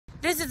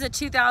This is a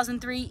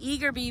 2003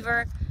 Eager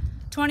Beaver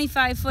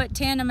 25-foot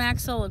tandem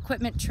axle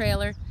equipment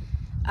trailer.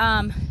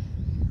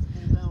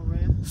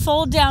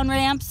 Fold down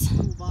ramps.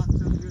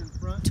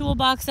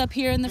 Toolbox up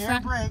here in the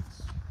front.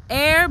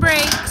 Air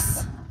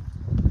brakes.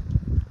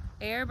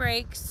 Air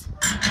brakes.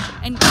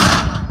 And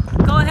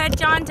go ahead,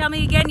 John, tell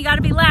me again, you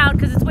gotta be loud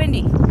because it's windy.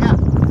 Yeah,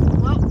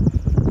 well,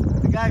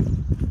 the guy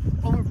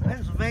over in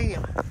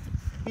Pennsylvania,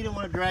 he didn't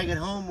want to drag it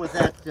home with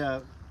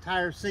that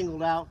tire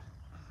singled out,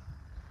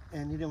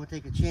 and he didn't want to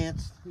take a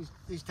chance.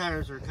 These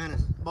tires are kind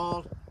of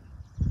bald,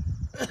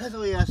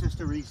 so he asked us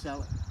to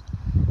resell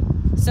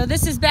it. So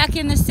this is back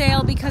in the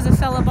sale because a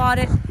fella bought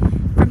it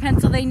from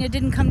Pennsylvania,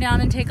 didn't come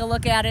down and take a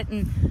look at it,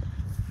 and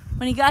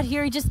when he got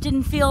here he just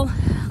didn't feel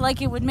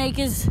like it would make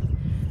his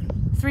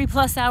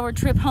 3+ hour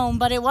trip home,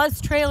 but it was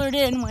trailered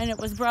in when it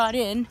was brought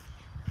in.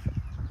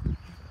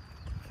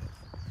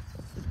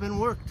 It's been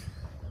worked.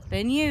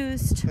 Been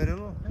used. But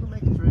it'll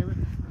make a trailer.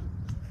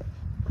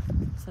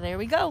 So there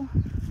we go.